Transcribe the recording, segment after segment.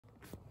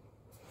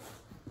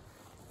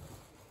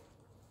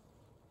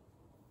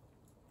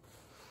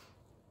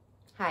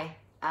Hi,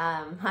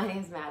 my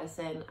name's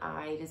Madison.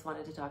 I just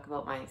wanted to talk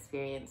about my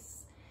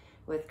experience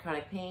with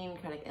chronic pain,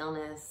 chronic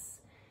illness,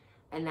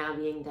 and now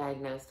being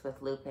diagnosed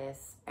with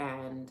lupus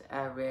and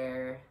a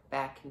rare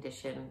back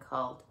condition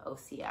called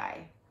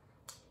OCI.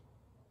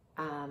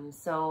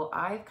 So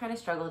I've kind of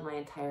struggled my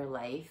entire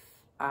life.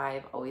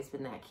 I've always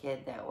been that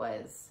kid that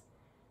was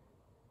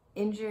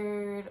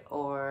injured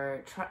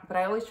but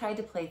I always tried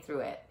to play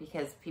through it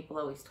because people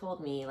always told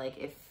me, like,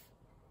 if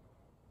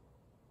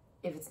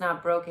it's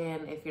not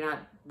broken, if you're not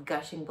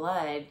gushing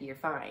blood, you're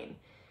fine.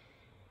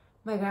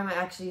 My grandma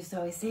actually used to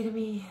always say to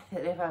me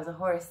that if I was a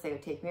horse, they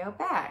would take me out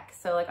back.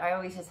 So, like, I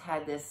always just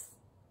had this,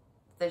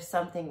 there's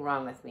something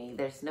wrong with me.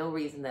 There's no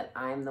reason that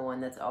I'm the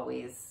one that's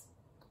always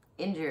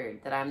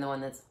injured, that I'm the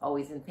one that's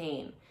always in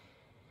pain.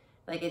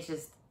 Like, it's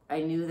just,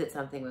 I knew that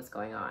something was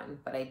going on,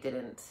 but I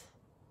didn't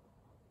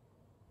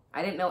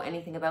know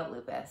anything about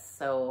lupus.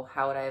 So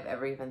how would I have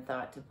ever even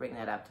thought to bring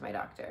that up to my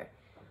doctor?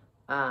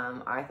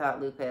 I thought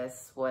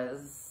lupus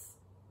was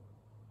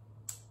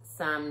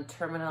some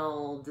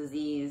terminal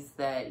disease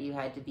that you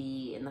had to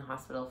be in the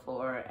hospital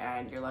for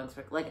and your lungs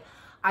were, like,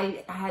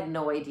 I had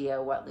no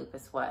idea what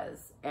lupus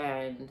was.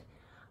 And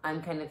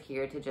I'm kind of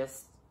here to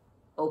just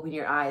open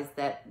your eyes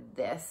that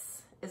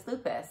this is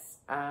lupus.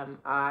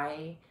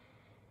 I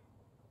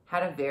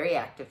had a very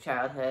active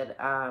childhood.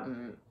 A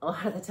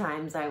lot of the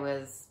times I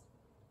was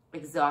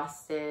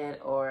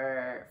exhausted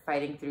or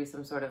fighting through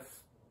some sort of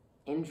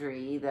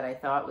injury that I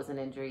thought was an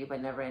injury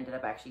but never ended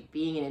up actually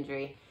being an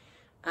injury.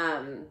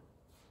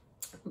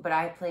 But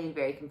I played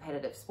very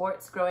competitive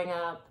sports growing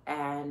up,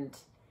 and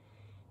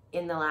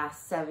in the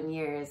last 7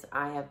 years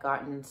I have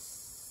gotten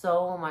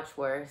so much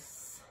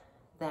worse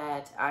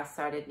that I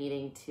started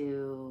needing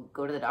to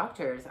go to the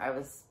doctors. I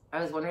was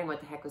wondering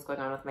what the heck was going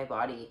on with my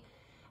body.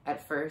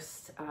 At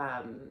first,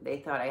 they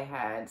thought I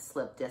had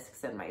slipped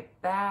discs in my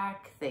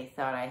back. They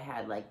thought I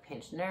had, like,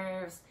 pinched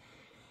nerves.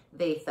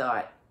 They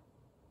thought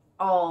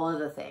all of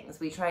the things.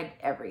 We tried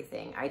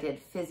everything. I did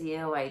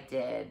physio, I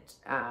did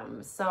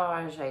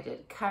massage, I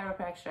did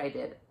chiropractic, I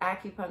did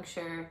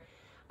acupuncture,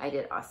 I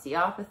did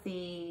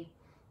osteopathy,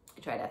 I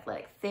tried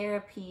athletic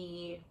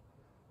therapy.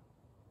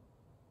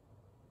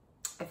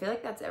 I feel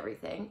like that's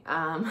everything.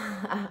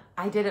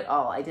 I did it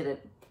all. I did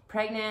it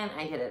pregnant,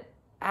 I did it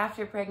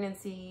after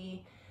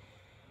pregnancy.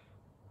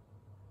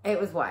 It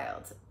was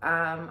wild.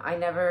 I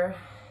never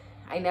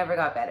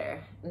got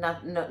better. No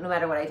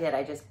matter what I did,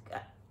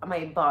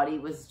 my body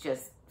was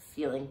just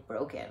feeling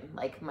broken.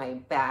 Like, my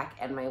back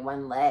and my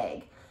one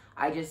leg,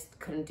 I just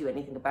couldn't do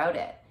anything about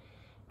it.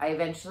 I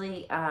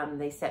eventually,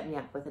 they set me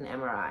up with an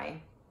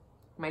MRI.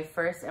 My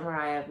first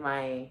MRI of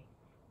my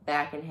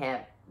back and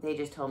hip, they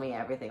just told me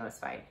everything was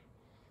fine.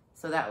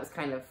 So that was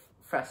kind of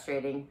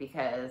frustrating,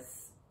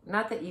 because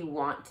not that you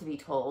want to be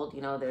told,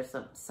 you know, there's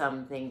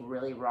something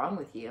really wrong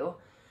with you,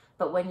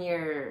 but when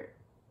you're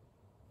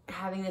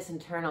having this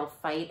internal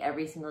fight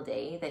every single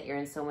day that you're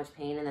in so much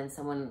pain, and then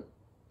someone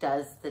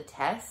does the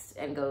test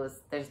and goes,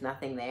 there's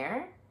nothing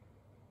there,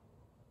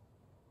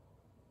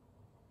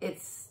 it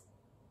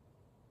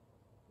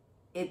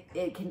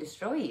can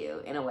destroy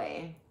you in a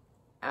way.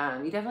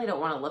 You definitely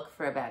don't want to look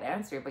for a bad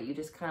answer, but you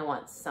just kind of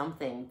want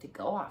something to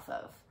go off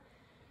of.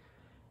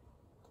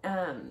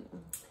 I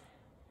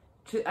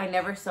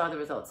never saw the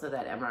results of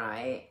that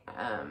MRI.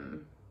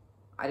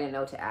 I didn't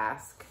know to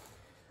ask.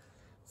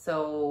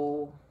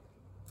 So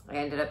I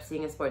ended up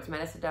seeing a sports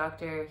medicine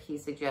doctor. He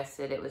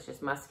suggested it was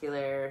just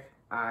muscular.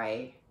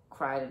 I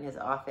cried in his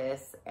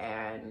office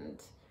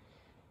and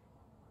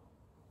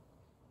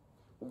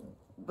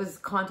was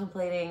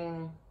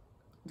contemplating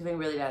doing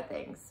really bad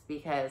things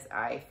because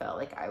I felt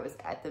like I was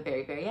at the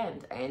very, very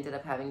end. I ended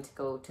up having to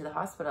go to the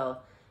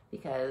hospital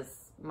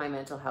because my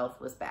mental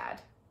health was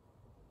bad.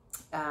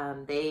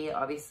 They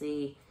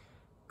obviously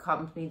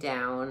calmed me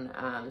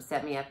down,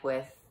 set me up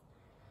with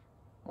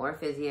more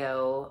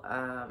physio,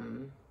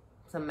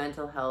 some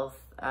mental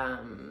health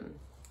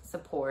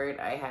support.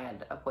 I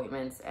had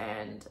appointments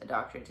and a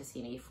doctor to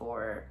see me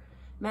for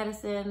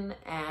medicine,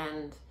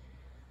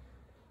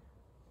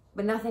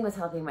 but nothing was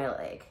helping my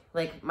leg,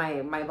 like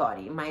my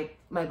body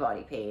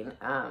pain.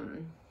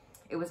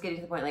 It was getting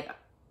to the point, like,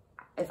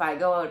 if I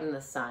go out in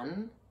the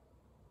sun,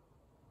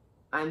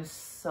 I'm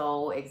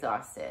so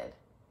exhausted.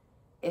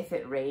 If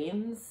it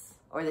rains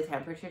or the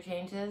temperature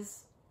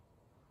changes,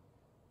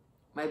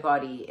 my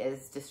body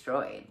is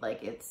destroyed.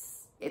 Like,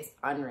 it's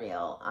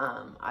unreal.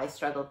 I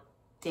struggle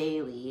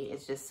daily.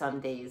 It's just some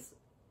days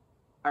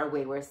are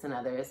way worse than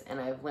others, and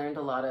I've learned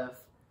a lot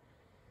of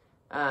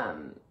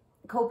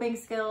coping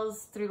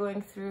skills through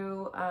going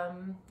through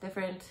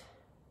different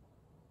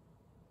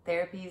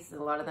therapies.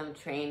 A lot of them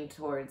trained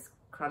towards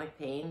chronic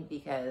pain,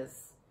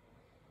 because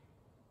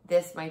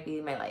this might be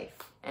my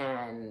life,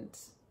 and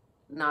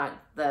not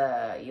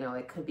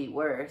it could be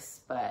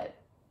worse, but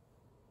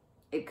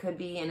it could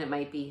be, and it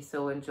might be.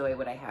 So enjoy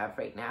what I have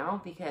right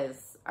now,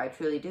 because I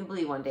truly do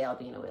believe one day I'll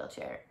be in a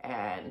wheelchair.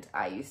 And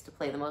I used to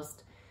play the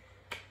most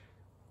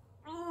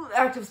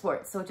active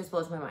sports, so it just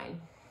blows my mind.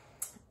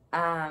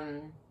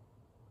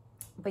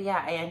 But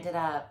yeah, I ended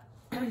up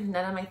none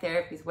of my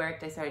therapies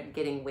worked. I started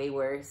getting way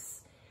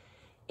worse.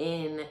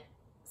 In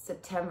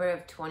September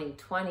of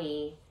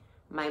 2020,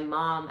 my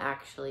mom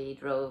actually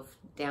drove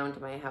down to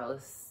my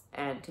house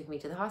and took me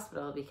to the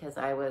hospital because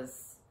I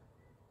was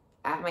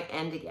at my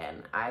end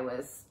again. I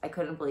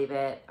couldn't believe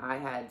it. I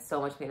had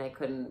so much pain. I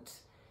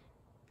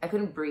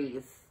couldn't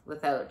breathe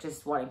without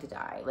just wanting to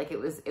die. Like it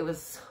was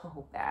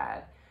so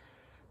bad.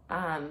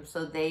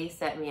 So they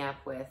set me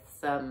up with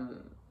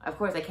some, of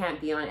course I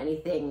can't be on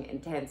anything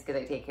intense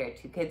because I take care of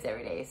 2 kids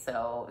every day.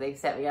 So they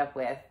set me up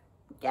with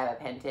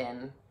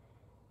gabapentin,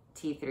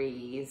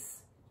 T3s,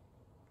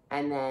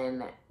 and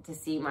then to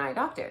see my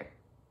doctor.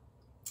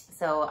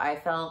 So I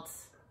felt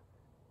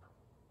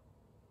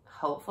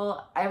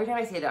hopeful. Every time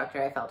I see a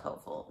doctor, I felt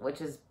hopeful, which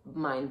is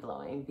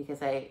mind-blowing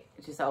because I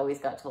just always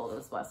got told it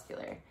was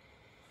muscular.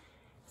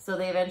 So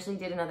they eventually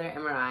did another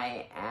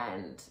MRI,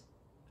 and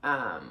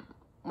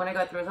when I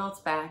got the results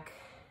back,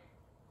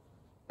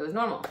 it was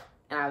normal.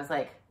 And I was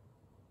like,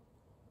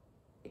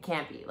 it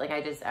can't be. Like,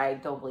 I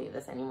don't believe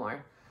this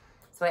anymore.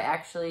 So I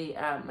actually,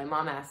 my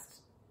mom asked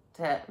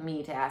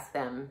me to ask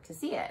them to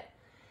see it.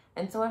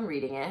 And so I'm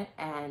reading it,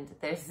 and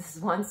there's this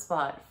one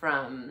spot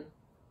from,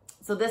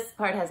 so this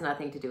part has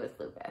nothing to do with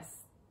lupus.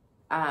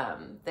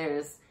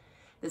 There's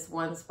this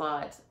one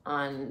spot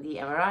on the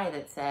MRI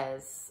that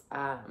says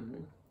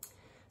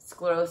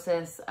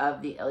sclerosis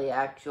of the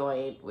iliac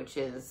joint, which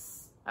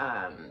is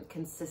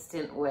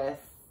consistent with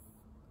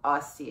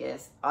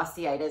osteitis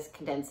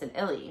condensum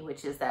ili,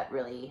 which is that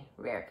really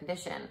rare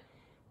condition.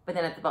 But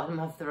then at the bottom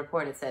of the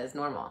report, it says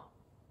normal.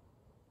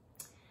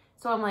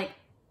 So I'm like,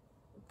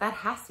 that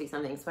has to be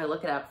something. So I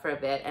look it up for a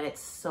bit, and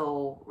it's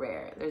so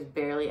rare. There's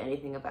barely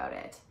anything about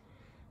it.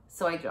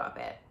 So I drop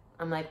it.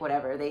 I'm like,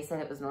 whatever. They said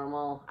it was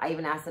normal. I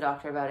even asked the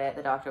doctor about it.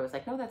 The doctor was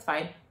like, no, that's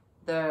fine.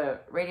 The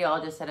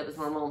radiologist said it was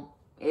normal.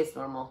 It's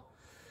normal.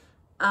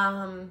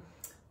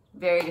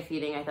 Very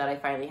defeating. I thought I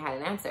finally had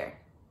an answer,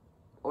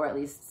 or at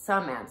least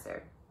some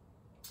answer.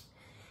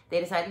 They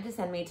decided to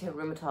send me to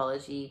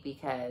rheumatology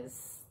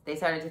because they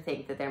started to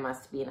think that there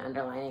must be an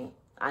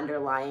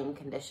underlying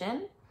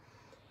condition.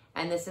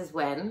 And this is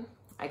when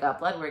I got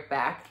blood work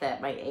back that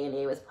my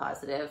ANA was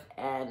positive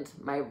and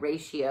my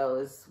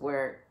ratios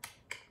were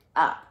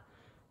up,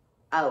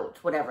 out,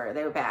 whatever.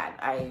 They were bad.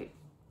 I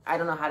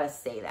don't know how to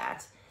say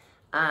that.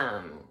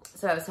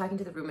 So I was talking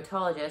to the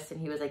rheumatologist, and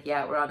he was like,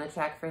 yeah, we're on the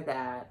track for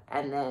that.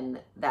 And then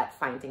that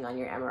finding on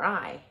your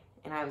MRI.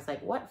 And I was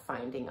like, what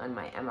finding on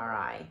my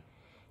MRI?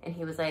 And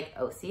he was like,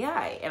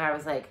 OCI. And I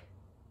was like,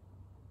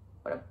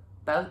 what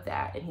about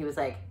that? And he was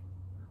like,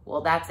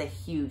 well, that's a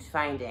huge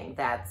finding.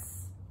 That's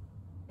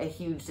a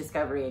huge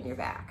discovery in your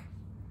back.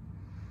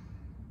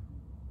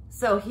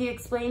 So he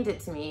explained it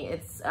to me.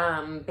 It's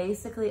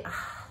basically,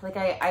 like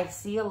I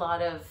see a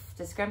lot of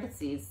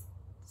discrepancies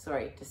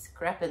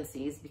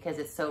because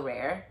it's so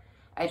rare.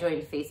 I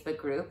joined Facebook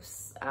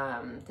groups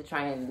to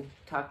try and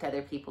talk to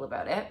other people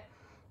about it.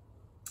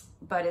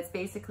 But it's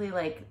basically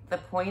like the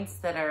points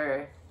that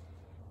are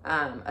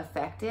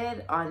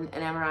affected on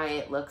an MRI,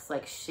 it looks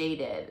like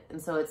shaded.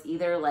 And so it's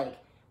either like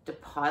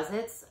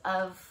deposits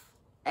of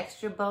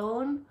extra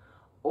bone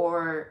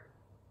or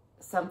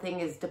something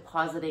is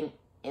depositing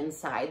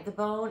inside the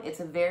bone.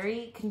 It's a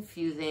very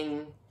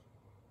confusing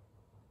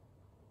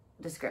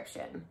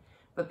description.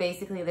 But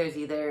basically there's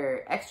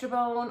either extra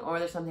bone or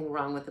there's something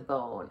wrong with the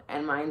bone.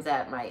 And mine's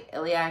at my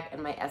iliac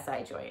and my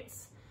SI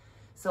joints.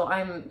 So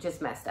I'm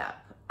just messed up.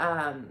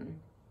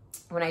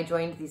 When I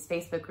joined these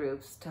Facebook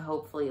groups to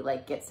hopefully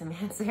like get some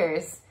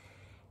answers,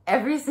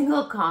 every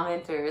single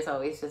commenter is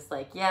always just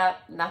like, yeah,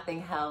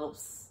 nothing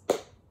helps.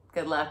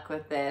 Good luck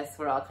with this.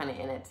 We're all kind of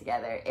in it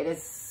together. It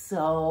is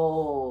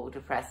so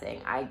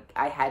depressing. I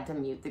had to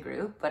mute the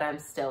group, but I'm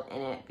still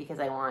in it because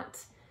I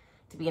want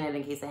to be in it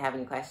in case I have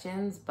any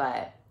questions.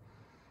 But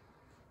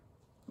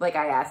like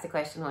I asked a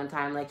question one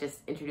time, like just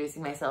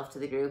introducing myself to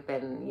the group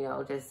and, you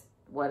know, just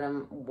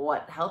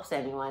what helps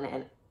anyone,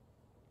 and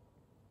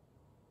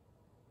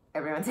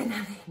everyone said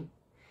nothing.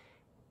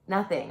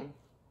 Nothing.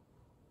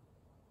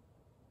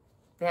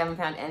 They haven't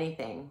found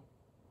anything.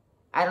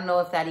 I don't know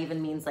if that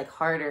even means like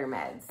harder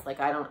meds. Like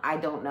I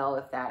don't know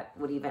if that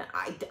would even,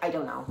 I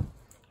don't know.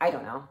 I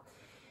don't know.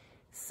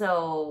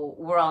 So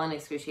we're all in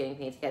excruciating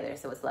pain together,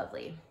 so it's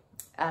lovely.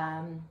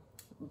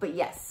 But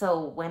yes,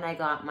 so when I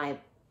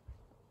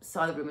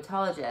saw the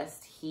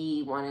rheumatologist,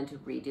 he wanted to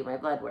redo my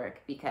blood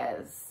work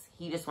because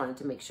he just wanted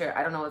to make sure.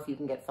 I don't know if you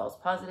can get false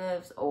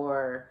positives,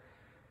 or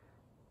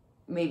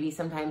maybe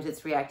sometimes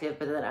it's reactive,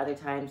 but then other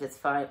times it's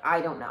fine.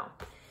 I don't know.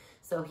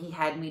 So he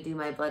had me do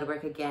my blood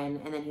work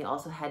again, and then he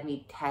also had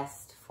me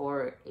test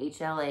for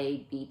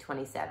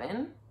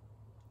HLA-B27.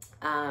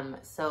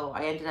 So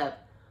I ended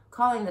up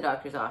calling the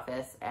doctor's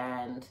office,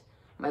 and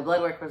my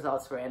blood work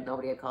results were in.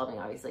 Nobody had called me,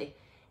 obviously.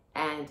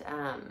 And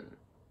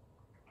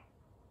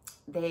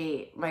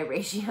my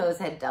ratios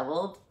had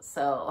doubled.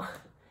 So,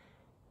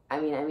 I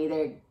mean, I'm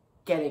either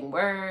getting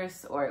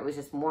worse or it was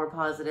just more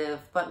positive,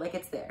 but like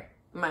it's there.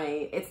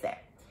 It's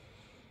there.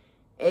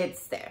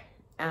 It's there.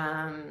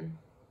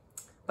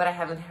 But I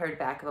haven't heard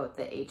back about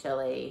the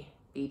HLA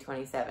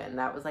B27.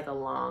 That was like a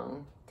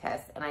long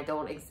test, and I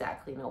don't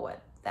exactly know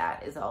what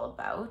that is all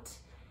about.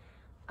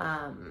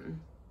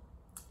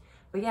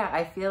 But yeah,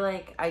 I feel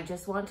like I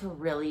just want to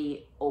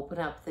really open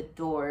up the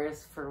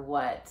doors for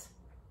what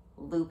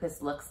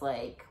lupus looks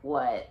like,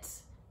 what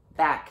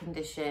back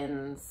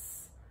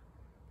conditions,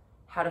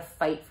 how to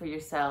fight for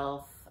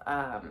yourself.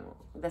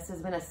 This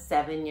has been a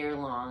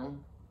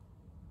 7-year-long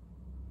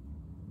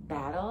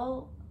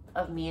battle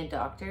of me and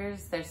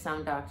doctors. There's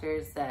some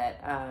doctors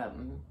that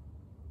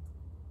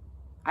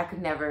I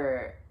could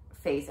never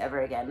face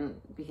ever again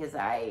because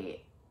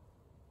I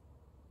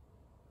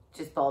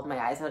just bawled my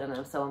eyes out and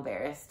I'm so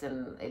embarrassed,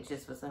 and it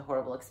just was a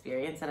horrible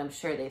experience, and I'm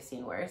sure they've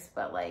seen worse,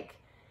 but like,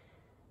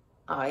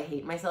 I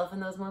hate myself in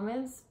those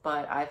moments.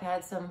 But I've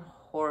had some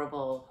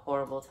horrible,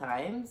 horrible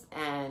times,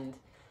 and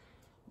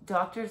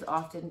doctors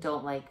often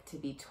don't like to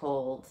be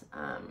told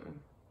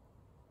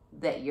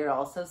that you're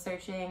also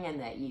searching and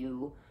that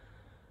you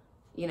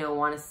know,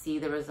 want to see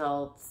the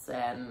results,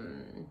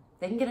 and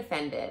they can get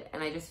offended.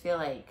 And I just feel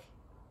like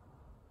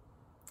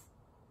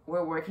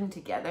we're working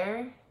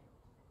together.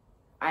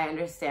 I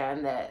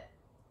understand that,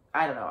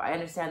 I don't know, I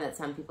understand that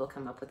some people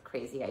come up with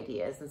crazy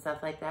ideas and stuff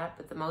like that,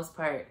 but the most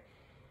part,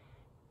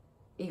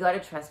 you got to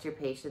trust your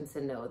patients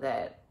and know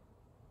that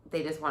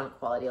they just want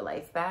quality of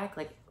life back.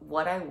 Like,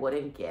 what I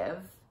wouldn't give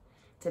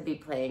to be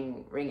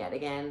playing ringette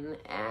again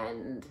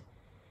and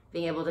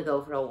being able to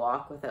go for a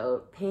walk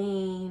without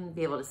pain,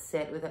 be able to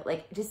sit without,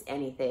 like, just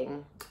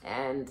anything.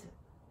 And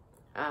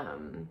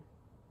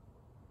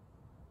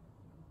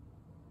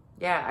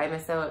yeah, I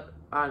miss out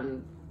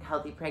on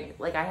healthy pregnancy.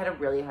 Like, I had a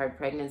really hard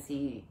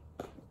pregnancy,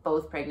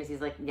 both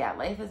pregnancies. Like, yeah,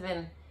 life has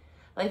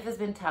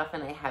been tough,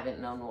 and I haven't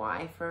known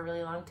why for a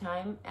really long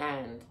time.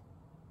 And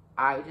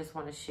I just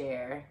want to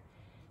share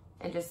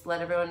and just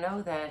let everyone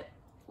know that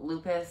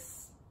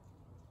lupus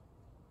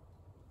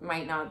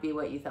might not be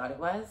what you thought it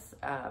was.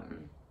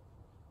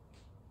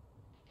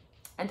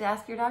 And to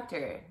ask your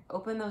doctor,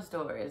 open those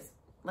doors.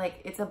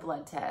 Like, it's a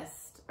blood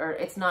test, or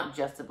it's not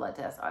just a blood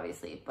test,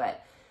 obviously,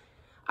 but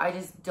I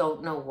just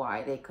don't know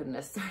why they couldn't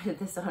have started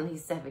this on me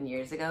 7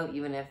 years ago,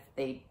 even if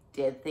they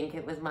did think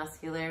it was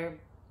muscular,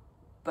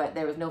 but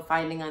there was no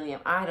finding on the,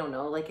 I don't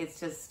know, like, it's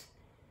just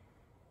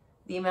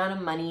the amount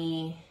of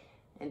money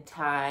and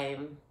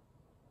time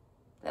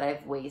that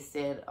I've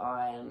wasted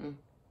on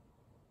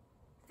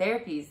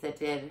therapies that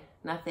did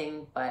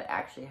nothing but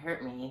actually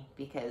hurt me,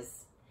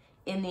 because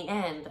in the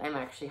end, I'm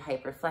actually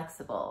hyper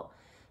flexible.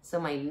 So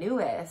my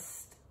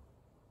newest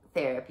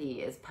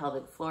therapy is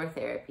pelvic floor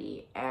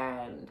therapy,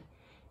 and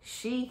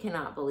she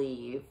cannot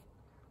believe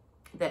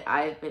that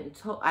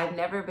I've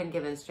never been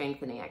given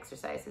strengthening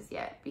exercises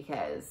yet,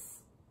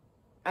 because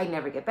I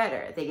never get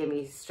better. They give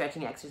me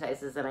stretching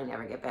exercises and I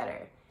never get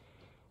better.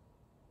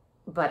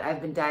 But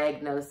I've been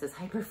diagnosed as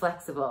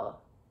hyperflexible.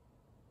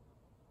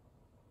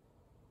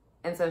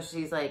 And so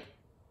she's like,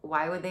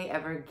 why would they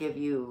ever give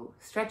you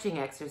stretching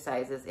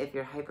exercises if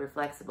you're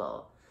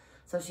hyperflexible?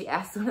 So she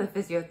asked one of the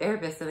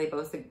physiotherapists, and they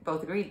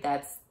both agreed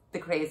that's the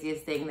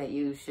craziest thing that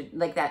you should,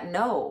 like, that,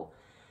 no.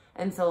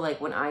 And so, like,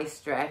 when I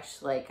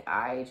stretch, like,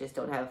 I just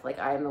don't have, like,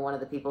 I'm one of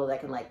the people that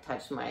can, like,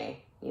 touch my,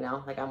 you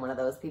know, like, I'm one of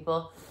those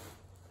people.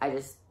 I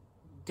just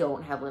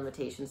don't have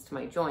limitations to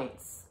my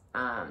joints.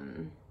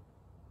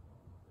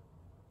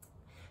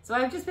 So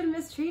I've just been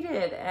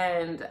mistreated,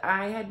 and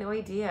I had no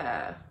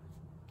idea.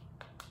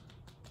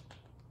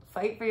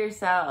 Fight for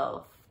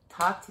yourself.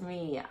 Talk to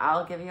me.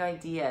 I'll give you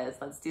ideas.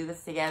 Let's do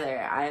this together.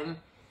 I'm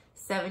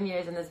 7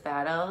 years in this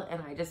battle,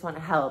 and I just want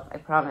to help. I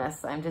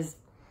promise.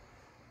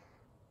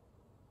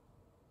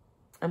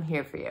 I'm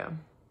here for you.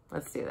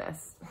 Let's do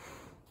this.